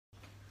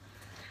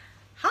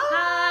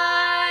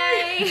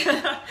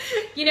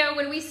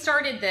When we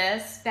started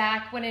this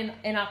back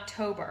in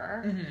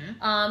October,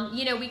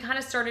 we kind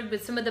of started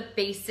with some of the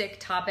basic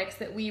topics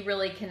that we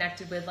really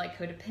connected with, like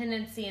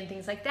codependency and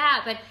things like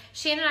that. But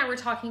Shannon and I were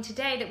talking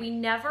today that we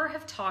never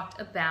have talked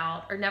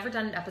about or never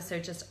done an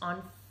episode just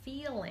on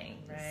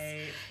feelings.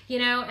 Right.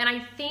 And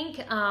I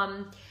think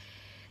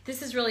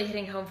this is really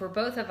hitting home for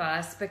both of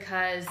us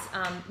because,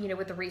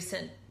 with the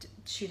recent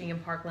shooting in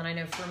Parkland, I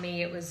know for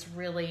me it was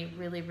really,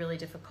 really, really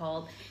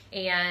difficult.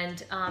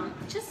 And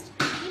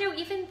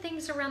even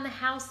things around the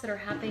house that are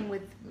happening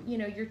with,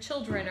 your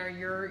children or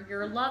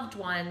your loved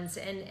ones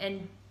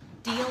and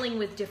dealing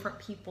with different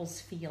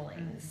people's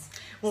feelings.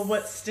 Well,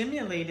 what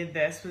stimulated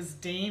this was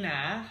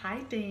Dana.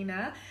 Hi,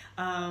 Dana.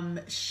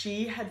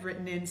 She had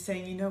written in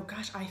saying,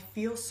 gosh, I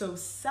feel so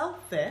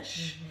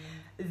selfish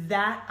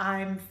that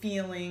I'm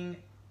feeling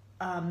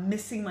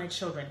missing my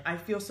children. I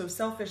feel so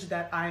selfish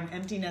that I'm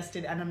empty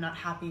nested and I'm not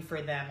happy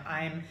for them.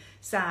 I'm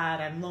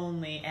sad, I'm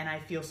lonely, and I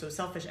feel so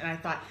selfish. And I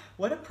thought,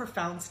 what a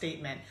profound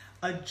statement.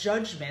 A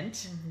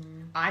judgment.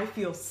 I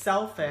feel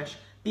selfish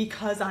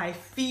because I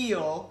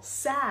feel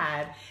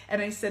sad.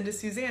 And I said to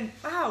Suzanne,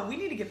 wow, we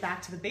need to get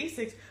back to the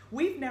basics.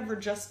 We've never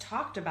just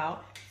talked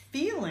about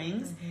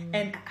feelings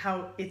and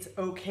how it's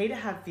okay to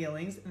have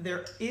feelings.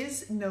 There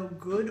is no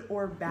good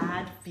or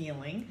bad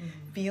feeling.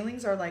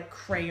 Feelings are like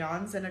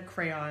crayons in a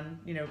crayon,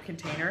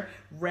 container.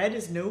 Red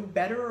is no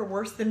better or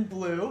worse than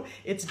blue.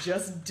 It's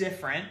just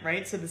different,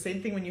 right? So the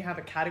same thing when you have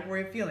a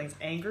category of feelings,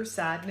 anger,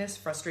 sadness,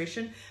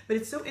 frustration. But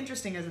it's so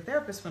interesting as a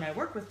therapist when I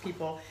work with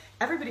people,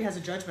 everybody has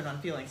a judgment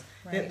on feelings.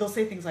 Right. They'll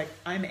say things like,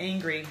 I'm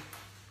angry.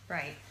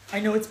 Right.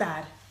 I know it's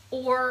bad.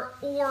 Or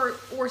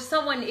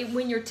someone,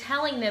 when you're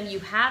telling them you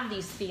have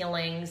these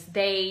feelings,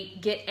 they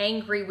get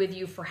angry with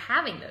you for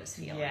having those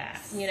feelings.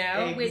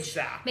 Yes, which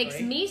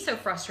makes me so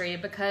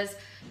frustrated because,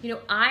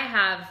 I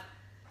have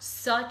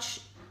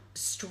such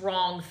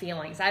strong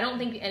feelings. I don't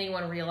think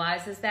anyone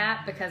realizes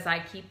that because I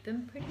keep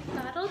them pretty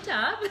bottled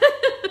up.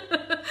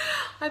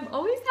 I'm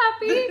always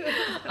happy.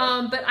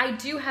 But I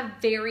do have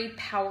very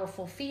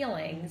powerful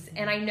feelings.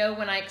 And I know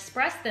when I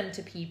express them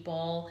to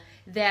people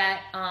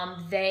that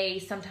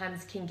they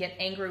sometimes can get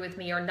angry with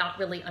me or not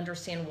really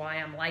understand why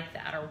I'm like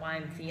that or why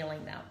I'm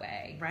feeling that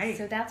way. Right.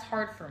 So that's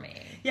hard for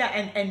me. Yeah,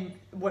 and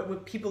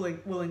what people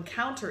will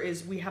encounter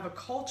is we have a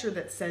culture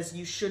that says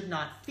you should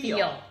not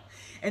feel.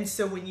 And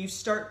so when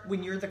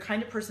you're the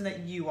kind of person that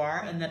you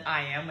are and that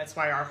I am, that's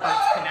why our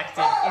hearts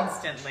connected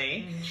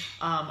instantly.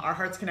 Our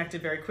hearts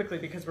connected very quickly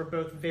because we're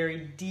both very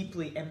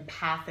deeply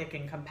empathic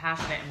and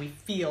compassionate and we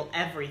feel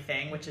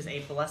everything, which is a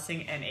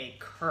blessing and a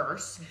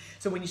curse.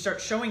 So when you start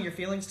showing your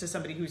feelings to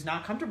somebody who's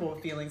not comfortable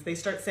with feelings, they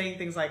start saying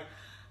things like,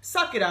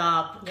 suck it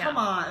up, come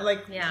on,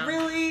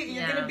 really?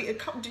 You're gonna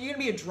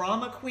be a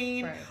drama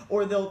queen, right.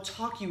 Or they'll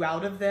talk you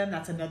out of them.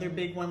 That's another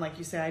big one. Like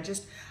you say, I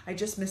just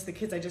miss the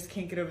kids. I just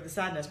can't get over the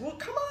sadness. Well,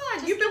 come on,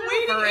 just you've been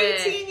waiting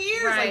 18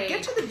 years. Right. Like,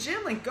 get to the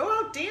gym. Like, go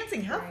out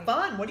dancing, have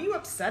fun. What are you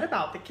upset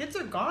about? The kids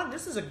are gone.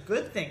 This is a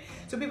good thing.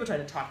 So people try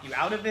to talk you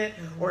out of it,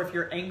 or if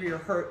you're angry or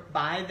hurt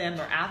by them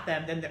or at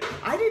them, then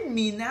I didn't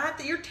mean that.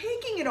 That you're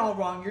taking it all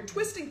wrong. You're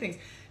twisting things.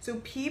 So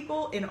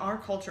people in our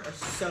culture are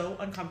so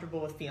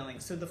uncomfortable with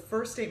feelings. So the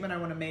first statement I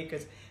want to make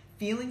is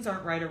feelings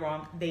aren't right or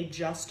wrong. They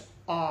just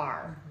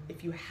are.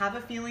 If you have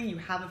a feeling, you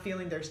have a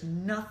feeling. There's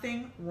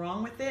nothing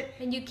wrong with it.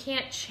 And you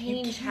can't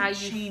change how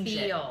you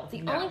feel.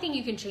 The only thing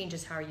you can change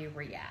is how you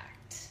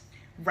react.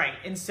 Right.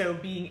 And so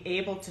being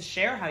able to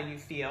share how you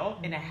feel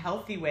in a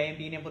healthy way and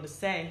being able to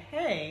say,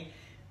 hey,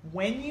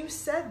 when you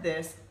said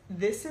this,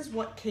 this is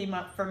what came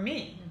up for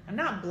me. I'm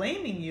not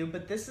blaming you,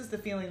 but this is the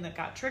feeling that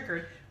got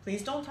triggered.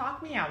 Please don't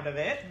talk me out of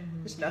it.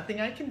 There's nothing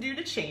I can do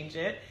to change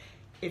it.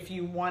 If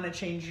you want to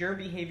change your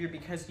behavior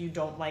because you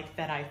don't like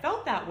that I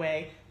felt that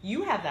way,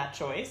 you have that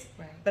choice.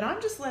 Right. But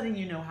I'm just letting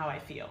you know how I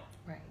feel.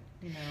 Right.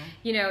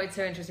 It's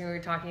so interesting we were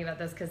talking about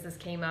this because this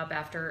came up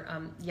after,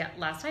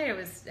 last night I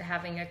was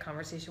having a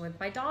conversation with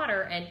my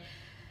daughter and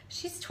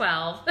she's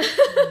 12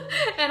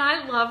 and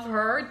I love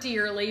her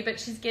dearly,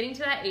 but she's getting to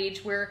that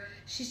age where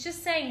she's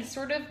just saying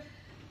sort of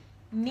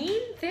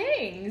mean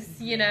things,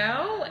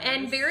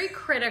 and very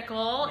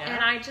critical. Yeah.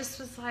 And I just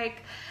was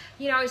like,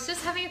 I was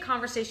just having a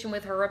conversation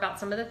with her about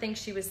some of the things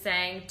she was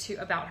saying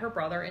about her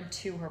brother and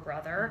to her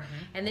brother.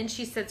 And then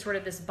she said sort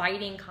of this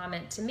biting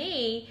comment to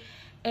me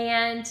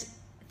and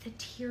the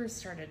tears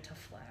started to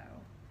flow.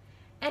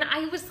 And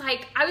I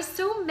was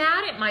so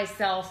mad at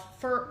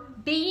myself for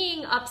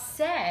being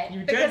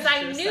upset because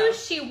I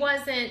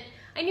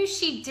knew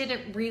she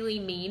didn't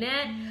really mean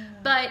it,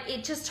 but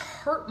it just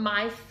hurt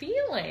my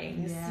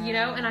feelings,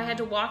 and I had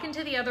to walk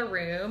into the other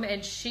room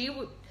and she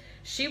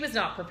was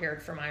not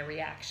prepared for my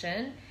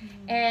reaction.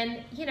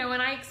 And,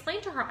 and I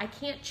explained to her, I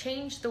can't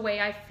change the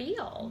way I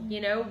feel.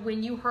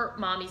 When you hurt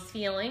mommy's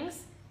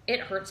feelings,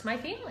 it hurts my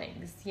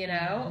feelings,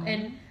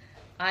 and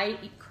I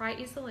cry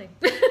easily.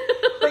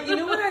 But you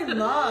know what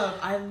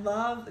I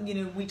love?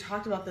 We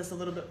talked about this a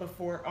little bit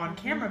before on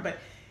camera, but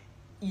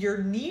your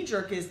knee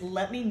jerk is,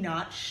 let me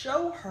not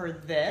show her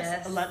this.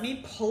 Yes. Let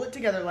me pull it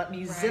together. Let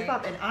me zip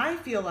up. And I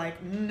feel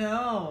like,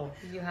 no,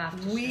 you have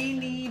to we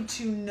need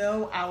to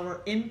know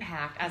our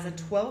impact. As a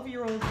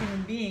 12-year-old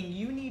human being,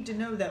 you need to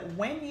know that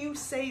when you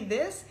say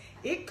this,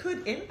 it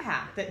could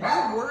impact, that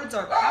your words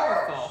are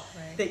powerful,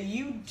 that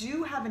you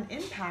do have an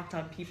impact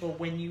on people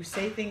when you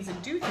say things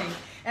and do things.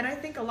 And I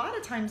think a lot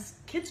of times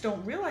kids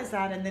don't realize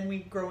that, and then we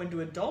grow into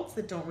adults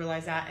that don't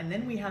realize that, and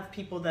then we have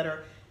people that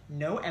are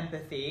no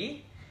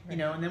empathy, you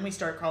know, and then we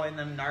start calling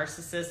them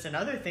narcissists and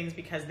other things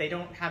because they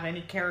don't have any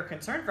care or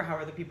concern for how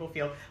other people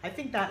feel. I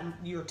think that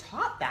you're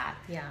taught that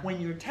when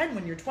you're 10,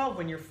 when you're 12,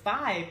 when you're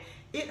 5,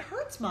 it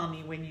hurts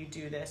mommy when you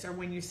do this or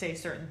when you say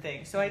certain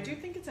things. So I do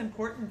think it's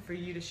important for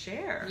you to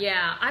share.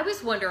 Yeah, I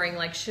was wondering,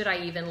 like, should I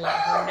even let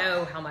her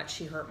know how much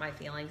she hurt my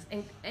feelings?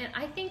 And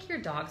I think your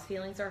dog's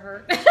feelings are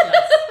hurt.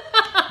 Yes.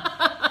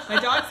 My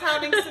dog's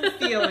having some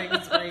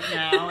feelings right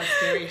now.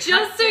 It's very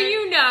Just so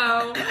you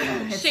know,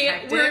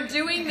 hectic. we're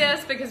doing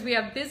this because we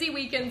have busy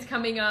weekends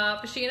coming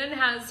up. Shannon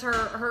has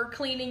her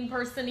cleaning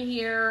person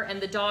here,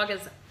 and the dog is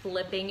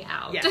flipping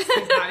out. Yes,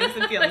 he's having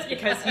some feelings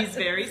because he's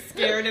very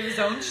scared of his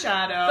own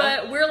shadow.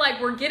 But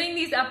we're getting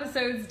these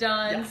episodes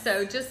done,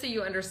 so just so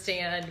you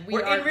understand,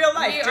 we're in real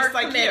life, we just are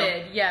like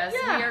committed. you. Yes,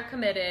 we are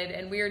committed,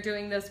 and we are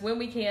doing this when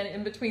we can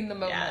in between the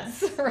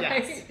moments. Yes,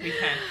 right? yes, we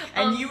can.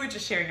 And you were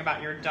just sharing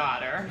about your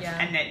daughter,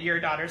 and that your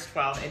daughter's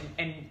 12,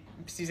 and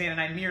Suzanne and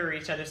I mirror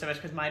each other so much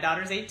because my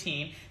daughter's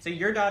 18. So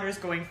your daughter's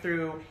going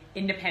through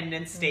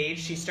independence stage.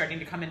 She's starting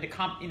to come into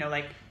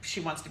like she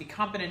wants to be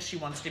competent. She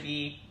wants to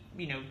be,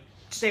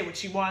 say what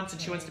she wants,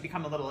 and she wants to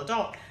become a little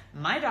adult.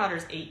 My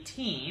daughter's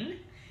 18.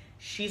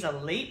 She's a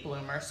late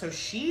bloomer, so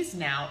she's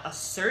now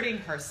asserting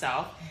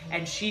herself,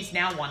 and she's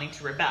now wanting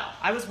to rebel.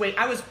 I was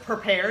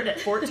prepared at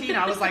 14.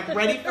 I was like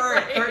ready for her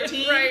at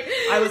 13.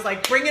 I was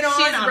like, bring it on,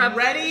 I'm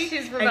ready.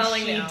 She's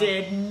rebelling and now. she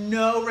did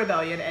no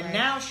rebellion, and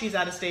now she's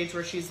at a stage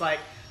where she's like,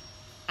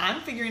 I'm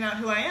figuring out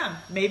who I am.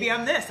 Maybe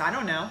I'm this, I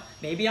don't know.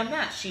 Maybe I'm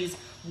that. She's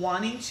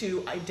wanting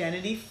to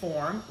identity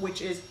form,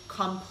 which is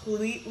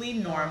completely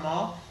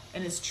normal.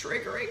 And is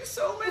triggering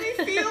so many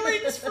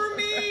feelings for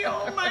me.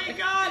 Oh my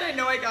God, I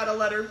know I gotta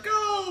let her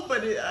go,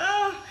 but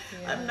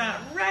I'm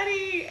not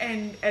ready.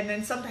 And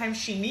then sometimes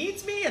she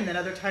needs me, and then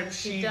other times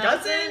she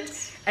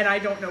doesn't. And I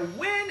don't know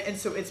when. And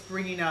so it's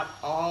bringing up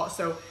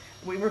so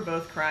we were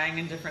both crying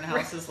in different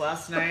houses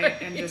last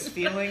night and just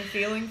feeling.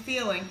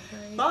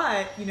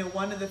 But,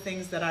 one of the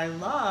things that I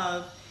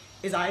love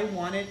is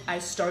I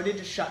started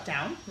to shut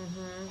down,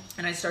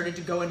 and I started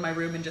to go in my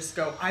room and just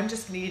go, I'm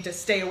just need to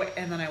stay away.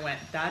 And then I went,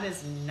 that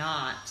is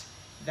not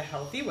the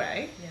healthy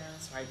way. Yeah.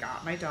 So I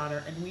got my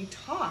daughter, and we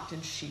talked,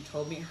 and she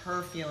told me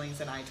her feelings,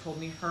 and I told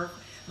me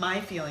my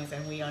feelings,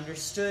 and we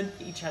understood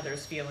each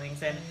other's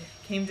feelings, and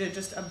came to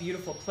just a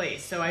beautiful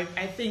place. So I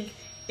think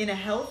in a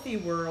healthy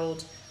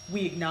world,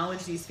 we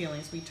acknowledge these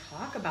feelings, we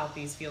talk about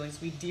these feelings,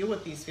 we deal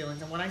with these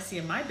feelings. And what I see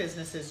in my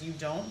business is you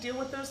don't deal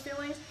with those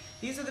feelings.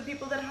 These are the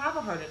people that have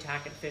a heart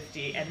attack at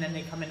 50, and then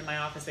they come into my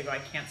office, they go, I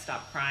can't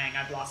stop crying.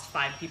 I've lost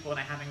 5 people and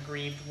I haven't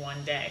grieved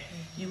one day.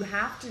 You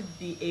have to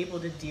be able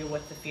to deal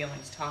with the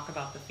feelings, talk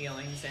about the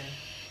feelings. And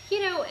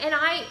and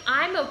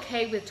I'm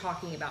okay with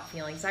talking about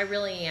feelings. I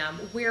really am.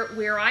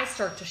 Where I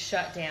start to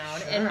shut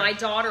down, and my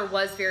daughter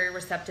was very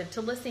receptive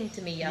to listening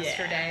to me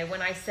yesterday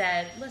when I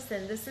said,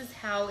 listen, this is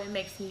how it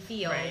makes me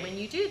feel when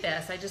you do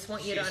this. I just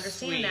want you to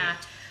understand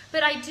that.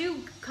 But I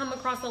do come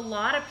across a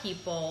lot of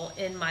people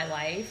in my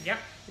life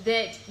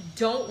that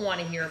don't want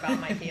to hear about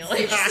my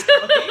feelings.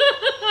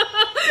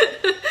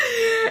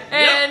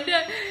 And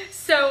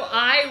so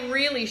I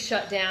really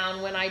shut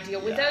down when I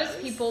deal with those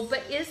people.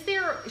 But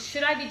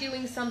should I be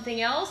doing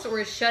something else, or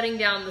is shutting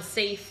down the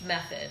safe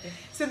method?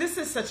 So this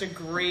is such a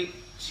great,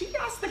 she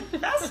asked the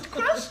best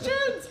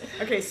questions.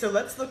 Okay, so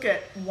let's look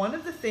at one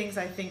of the things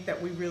I think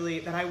that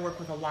that I work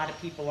with a lot of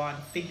people on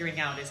figuring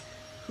out is,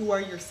 who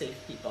are your safe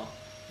people?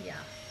 Yeah.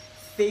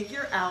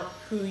 Figure out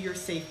who your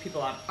safe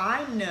people are.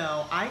 I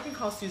know I can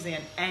call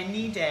Suzanne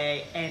any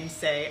day and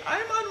say,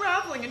 I'm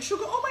unraveling, and she'll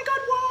go, oh my God,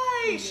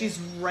 why? She's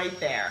right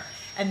there.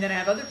 And then I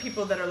have other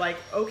people that are like,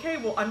 okay,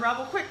 well,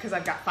 unravel quick because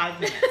I've got 5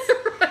 minutes.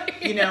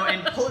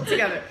 And pull it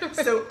together.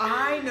 So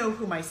I know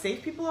who my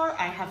safe people are.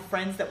 I have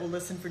friends that will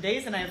listen for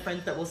days, and I have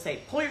friends that will say,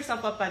 pull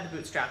yourself up by the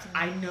bootstraps.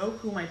 I know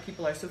who my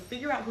people are. So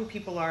figure out who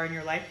people are in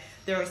your life.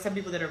 There are some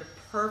people that are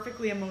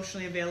perfectly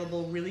emotionally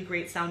available, really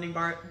great sounding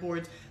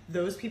boards.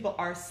 Those people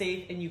are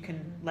safe, and you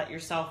can let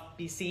yourself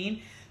be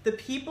seen. The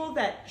people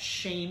that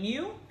shame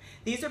you,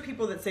 these are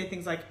people that say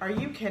things like, are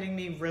you kidding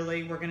me?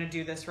 Really? We're going to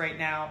do this right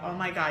now? Oh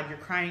my God, you're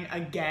crying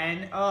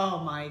again? Oh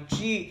my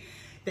gee.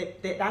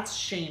 That's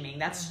shaming.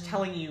 That's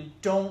telling you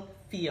don't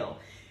feel.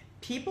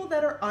 People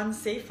that are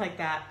unsafe like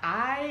that,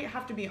 I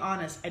have to be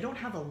honest, I don't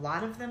have a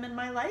lot of them in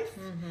my life.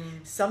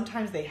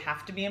 Sometimes they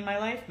have to be in my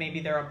life. Maybe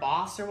they're a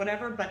boss or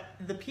whatever. But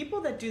the people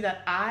that do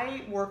that,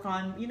 I work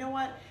on,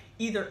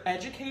 either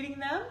educating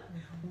them.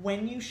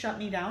 When you shut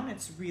me down,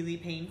 it's really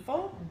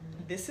painful.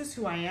 this is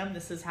who I am,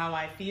 this is how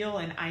I feel,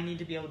 and I need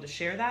to be able to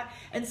share that.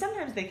 And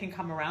sometimes they can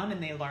come around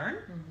and they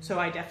learn. So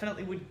I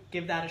definitely would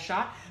give that a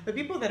shot. But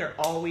people that are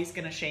always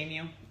going to shame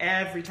you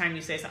every time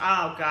you say,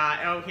 oh God,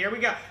 oh, here we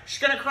go, she's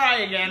going to cry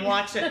again,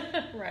 watch it.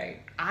 Right.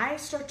 I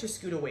start to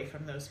scoot away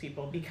from those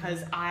people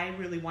because I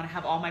really want to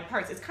have all my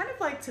parts. It's kind of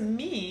like, to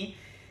me,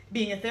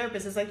 being a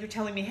therapist is like you're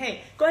telling me,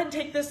 hey, go ahead and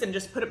take this and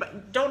just put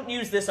it, don't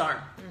use this arm.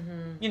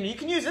 You know, you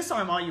can use this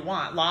arm all you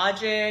want.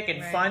 Logic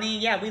and funny.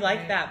 Yeah, we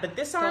like that. But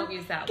this arm, don't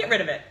use that get one.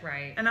 rid of it.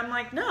 Right. And I'm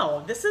like,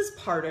 no, this is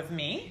part of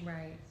me.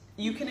 Right.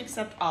 You can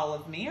accept all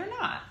of me or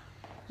not.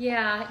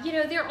 Yeah, you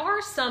know, there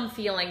are some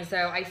feelings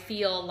though. I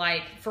feel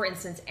like, for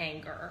instance,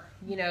 anger.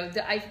 You know,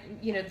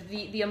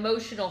 the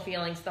emotional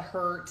feelings, the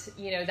hurt.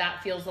 You know,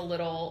 that feels a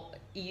little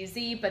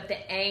easy, but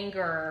the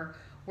anger,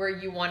 where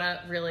you want to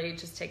really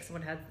just take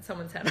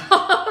someone's head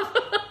off.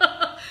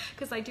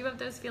 Because I do have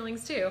those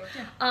feelings too.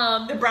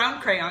 Yeah. The brown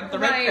crayon, the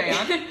red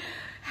crayon.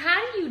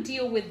 How do you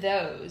deal with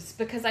those?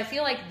 Because I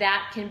feel like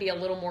that can be a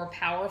little more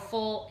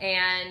powerful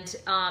and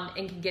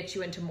can get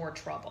you into more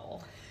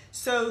trouble.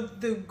 So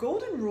the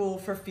golden rule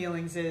for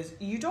feelings is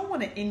you don't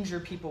want to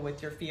injure people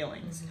with your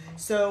feelings.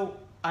 So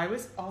I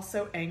was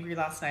also angry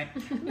last night.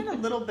 I'm in a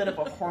little bit of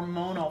a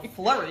hormonal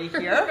flurry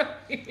here.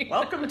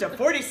 Welcome to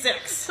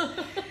 46.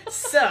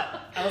 So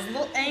I was a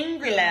little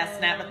angry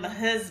last night with my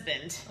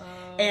husband.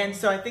 And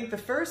so I think the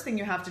first thing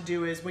you have to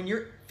do is when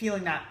you're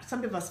feeling that,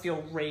 some of us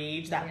feel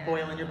rage, that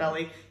boil in your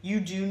belly, you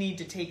do need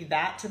to take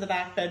that to the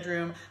back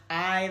bedroom.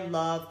 I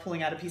love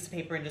pulling out a piece of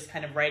paper and just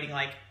kind of writing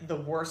like the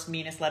worst,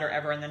 meanest letter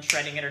ever and then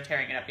shredding it or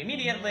tearing it up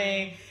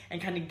immediately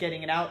and kind of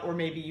getting it out. Or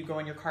maybe you go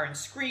in your car and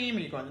scream, or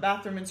you go in the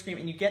bathroom and scream,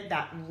 and you get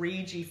that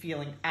ragey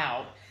feeling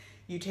out.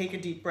 You take a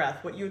deep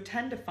breath. What you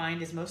tend to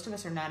find is most of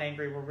us are not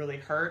angry, we're really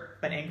hurt,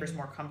 but anger is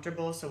more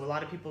comfortable. So a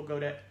lot of people go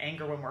to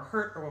anger when we're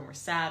hurt or when we're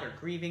sad or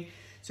grieving.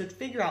 So to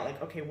figure out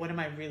like, okay, what am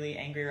I really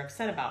angry or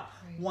upset about?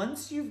 Right.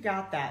 Once you've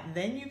got that,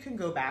 then you can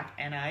go back,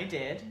 and I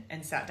did,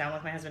 and sat down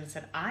with my husband and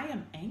said, I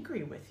am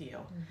angry with you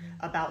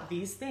about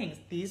these things.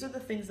 These are the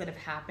things that have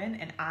happened,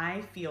 and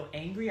I feel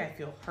angry, I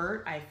feel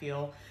hurt, I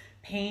feel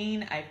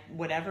pain,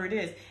 whatever it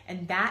is.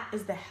 And that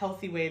is the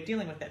healthy way of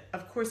dealing with it.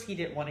 Of course, he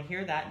didn't want to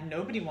hear that.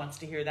 Nobody wants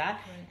to hear that.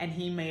 Right. And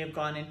he may have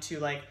gone into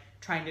like,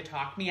 trying to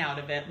talk me out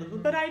of it,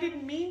 but I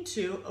didn't mean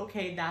to.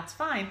 Okay, that's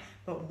fine.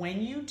 But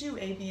when you do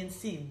A, B, and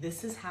C,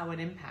 this is how it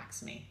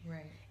impacts me.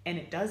 Right. And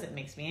it does. It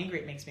makes me angry.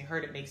 It makes me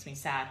hurt. It makes me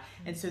sad.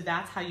 And so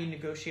that's how you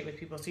negotiate with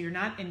people. So you're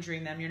not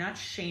injuring them. You're not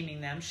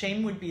shaming them.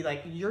 Shame would be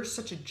like, you're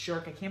such a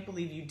jerk. I can't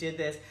believe you did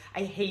this.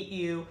 I hate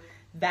you.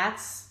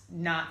 That's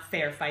not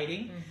fair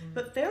fighting.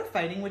 But fair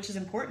fighting, which is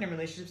important in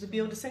relationships, is to be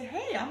able to say,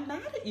 hey, I'm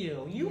mad at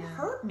you. You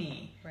hurt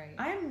me. Right.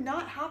 I'm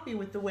not happy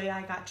with the way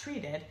I got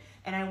treated.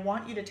 And I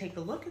want you to take a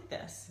look at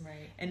this.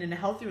 Right. And in a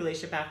healthy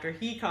relationship, after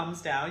he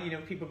calms down, you know,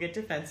 people get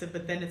defensive,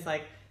 but then it's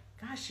like,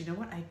 gosh, you know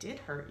what? I did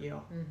hurt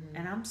you.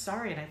 And I'm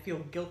sorry. And I feel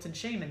guilt and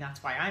shame. And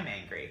that's why I'm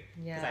angry.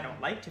 Because I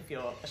don't like to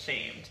feel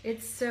ashamed.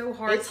 It's so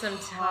hard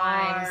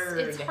sometimes.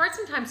 It's hard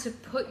sometimes to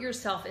put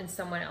yourself in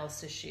someone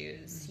else's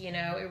shoes. You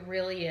know, it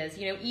really is.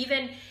 You know,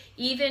 even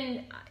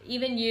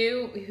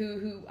you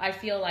who I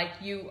feel like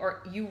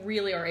you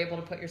really are able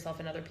to put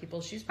yourself in other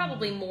people's shoes,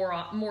 probably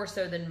more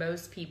so than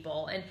most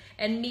people.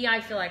 And me,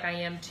 I feel like I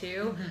am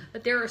too.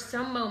 But there are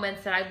some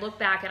moments that I look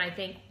back and I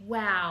think,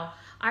 wow,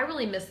 I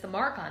really missed the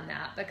mark on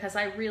that, because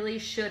I really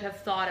should have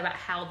thought about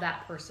how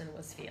that person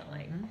was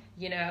feeling.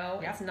 You know,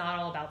 it's not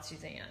all about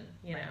Suzanne,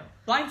 you know.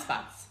 Blind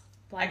spots.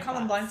 I call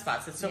them blind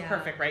spots. It's so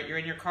perfect, right? You're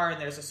in your car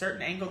and there's a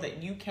certain angle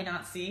that you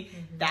cannot see.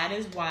 That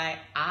is why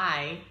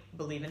I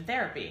believe in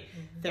therapy.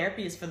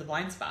 Therapy is for the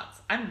blind spots.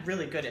 I'm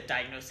really good at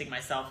diagnosing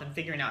myself and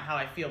figuring out how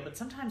I feel, but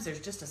sometimes there's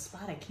just a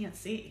spot I can't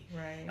see.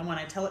 Right. And when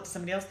I tell it to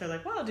somebody else, they're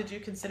like, well, did you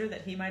consider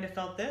that he might have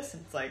felt this?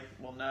 And it's like,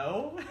 well,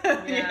 no.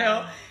 You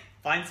know?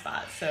 Blind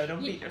spots, so don't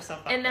beat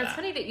yourself up. And that's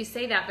funny that you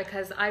say that,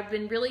 because I've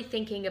been really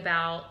thinking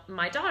about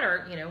my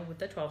daughter, you know, with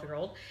the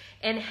 12-year-old,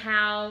 and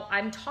how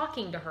I'm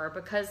talking to her,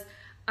 because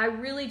I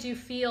really do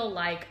feel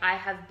like I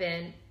have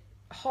been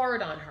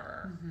hard on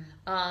her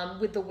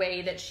with the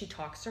way that she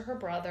talks to her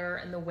brother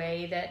and the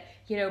way that,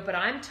 you know, but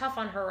I'm tough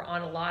on her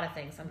on a lot of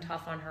things. I'm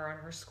tough on her on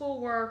her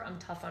schoolwork. I'm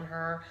tough on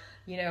her,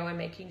 you know, and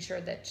making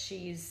sure that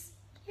she's,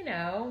 you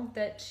know,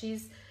 that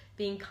she's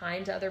being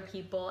kind to other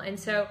people. And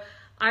so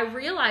I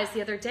realized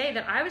the other day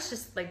that I was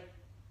just like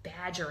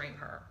badgering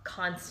her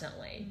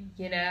constantly,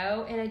 you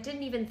know, and I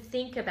didn't even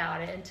think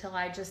about it until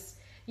I just,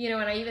 you know,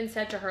 and I even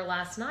said to her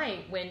last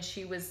night when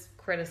she was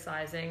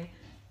criticizing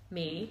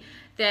me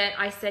that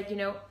I said, you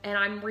know, and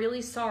I'm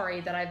really sorry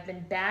that I've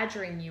been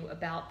badgering you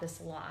about this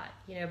a lot,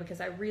 you know,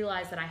 because I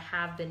realize that I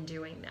have been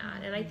doing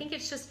that. And I think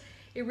it's just,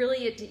 it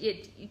really,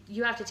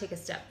 you have to take a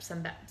step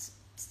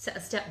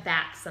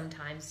back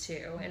sometimes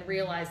too, and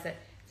realize that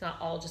it's not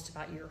all just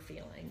about your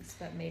feelings,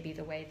 but maybe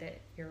the way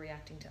that you're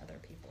reacting to other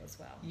people as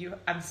well.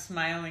 I'm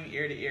smiling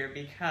ear to ear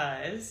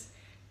because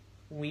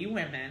we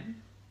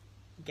women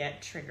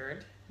get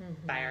triggered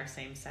by our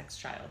same-sex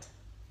child.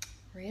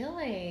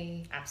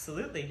 Really?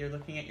 Absolutely. You're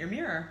looking at your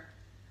mirror.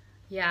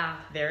 Yeah.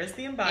 There is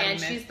the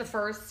embodiment. And she's the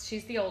first.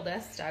 She's the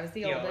oldest. I was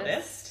the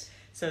oldest.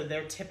 So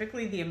they're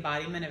typically the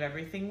embodiment of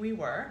everything we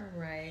were.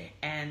 Right.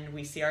 And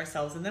we see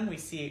ourselves in them. We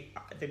see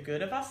the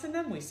good of us in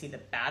them. We see the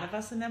bad of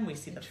us in them. We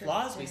see the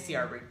flaws. We see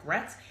our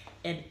regrets.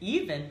 And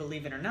even,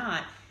 believe it or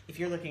not, if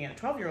you're looking at a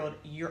 12-year-old,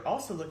 you're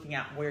also looking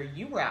at where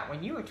you were at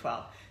when you were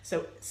 12.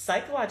 So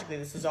psychologically,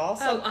 this is all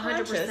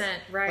subconscious. 100%.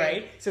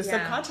 Right. So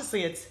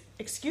subconsciously, it's,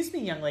 excuse me,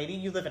 young lady,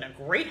 you live in a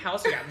great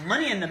house. You got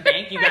money in the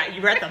bank. You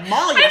were at the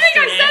mall yesterday. I think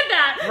I said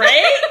that.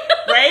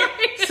 Right?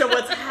 So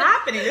what's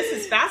happening, this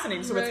is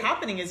fascinating. So what's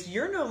happening is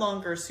you're no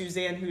longer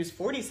Suzanne who's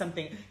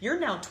 40-something. You're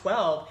now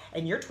 12,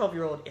 and your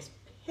 12-year-old is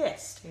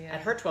pissed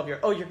at her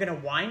 12-year-old. Oh, you're going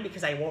to whine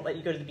because I won't let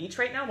you go to the beach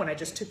right now when I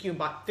just took you and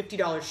bought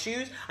 $50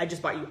 shoes. I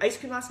just bought you ice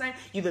cream last night.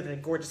 You live in a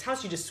gorgeous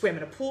house. You just swam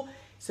in a pool.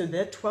 So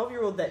that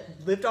 12-year-old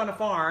that lived on a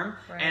farm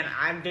and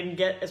I didn't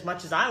get as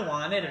much as I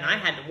wanted and I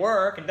had to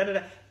work and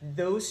da-da-da,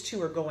 those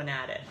two are going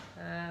at it.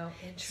 Oh,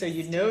 interesting. So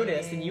you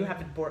notice, and you have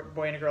a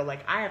boy and a girl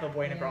like I have a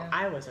boy and a girl.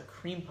 I was a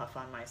cream puff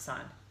on my son.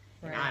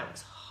 And I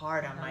was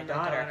hard on my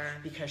daughter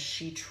because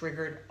she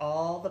triggered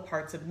all the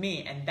parts of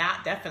me. And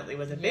that definitely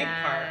was a big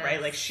part,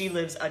 right? Like she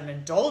lives an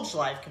indulged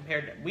life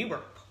compared to, we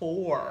were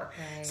poor.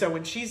 Right. So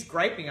when she's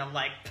griping, I'm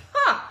like,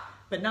 ha!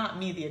 But not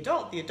me, the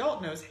adult. The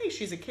adult knows, hey,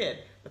 she's a kid.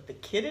 But the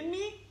kid in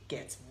me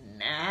gets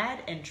mad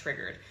and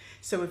triggered.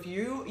 So if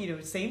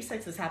same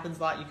sex, this happens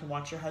a lot. You can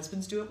watch your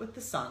husbands do it with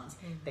the sons.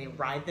 Mm-hmm. They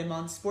ride them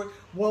on sport.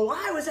 Well,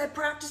 I was at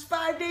practice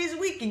 5 days a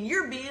week and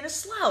you're being a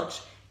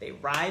slouch. They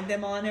ride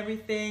them on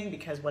everything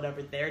because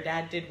whatever their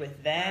dad did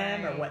with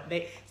them or what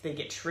they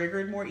get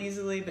triggered more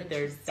easily. But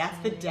that's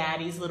the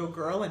daddy's little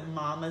girl and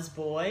mama's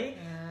boy.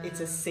 It's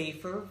a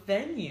safer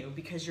venue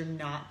because you're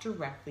not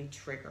directly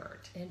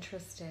triggered.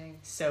 Interesting.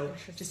 So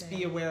just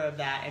be aware of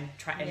that and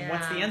try. And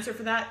what's the answer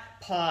for that?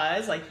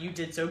 Pause, like you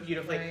did so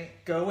beautifully.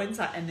 Right. Go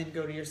inside and then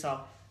go to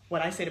yourself.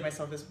 What I say to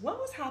myself is,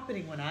 what was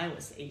happening when I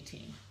was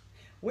 18?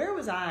 Where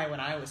was I when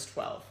I was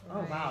 12? Right.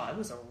 Oh, wow, it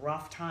was a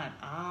rough time.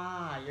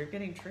 You're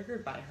getting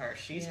triggered by her.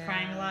 She's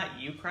crying a lot.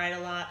 You cried a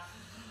lot.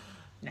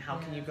 Now, how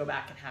can you go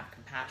back and have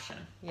compassion?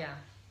 Yeah.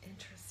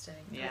 Interesting.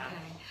 Yeah.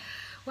 Okay.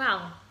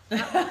 Wow.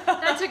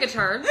 That took a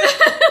turn. A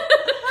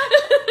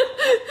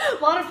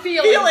lot of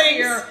feelings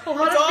here. A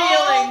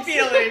lot of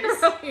feelings.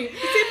 Right. See,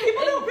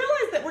 people don't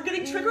realize that we're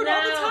getting triggered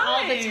all the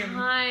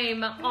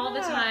time. All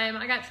the time.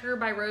 I got triggered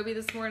by Roby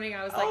this morning.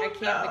 I was like, I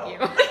can't with you.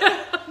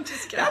 I'm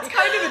just kidding. That's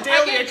kind of a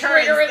daily occurrence. I get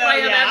triggered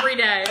by him every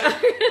day.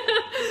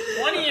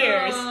 20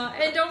 years.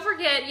 And don't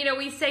forget,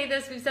 we say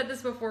this, we've said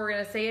this before, we're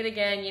going to say it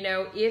again,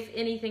 if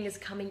anything is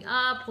coming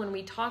up when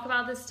we talk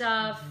about this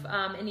stuff,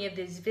 any of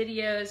these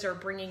videos or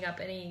bringing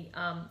up any,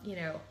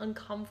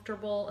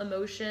 uncomfortable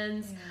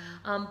emotions,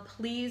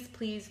 please,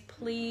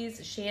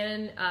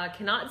 Shannon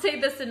cannot say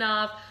this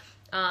enough.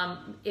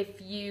 If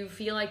you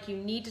feel like you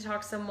need to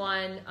talk to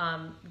someone,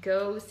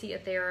 go see a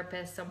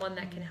therapist, someone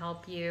that can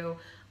help you.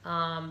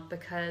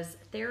 Because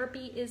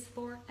therapy is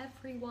for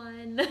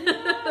everyone.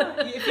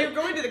 If you're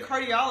going to the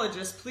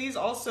cardiologist, please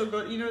also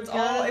go,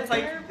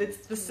 it's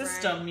the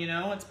system,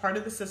 it's part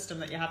of the system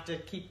that you have to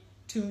keep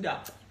tuned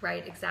up.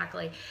 Right,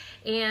 exactly.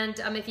 And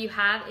if you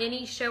have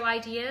any show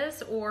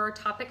ideas or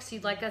topics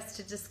you'd like us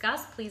to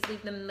discuss, please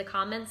leave them in the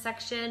comments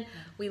section.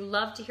 We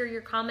love to hear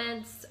your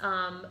comments.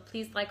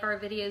 Please like our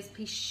videos.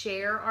 Please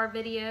share our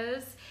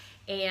videos.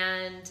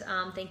 And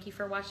thank you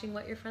for watching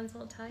What Your Friends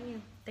Won't Tell You.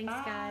 Thanks,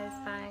 guys.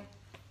 Bye.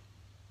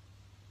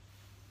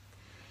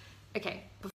 Okay.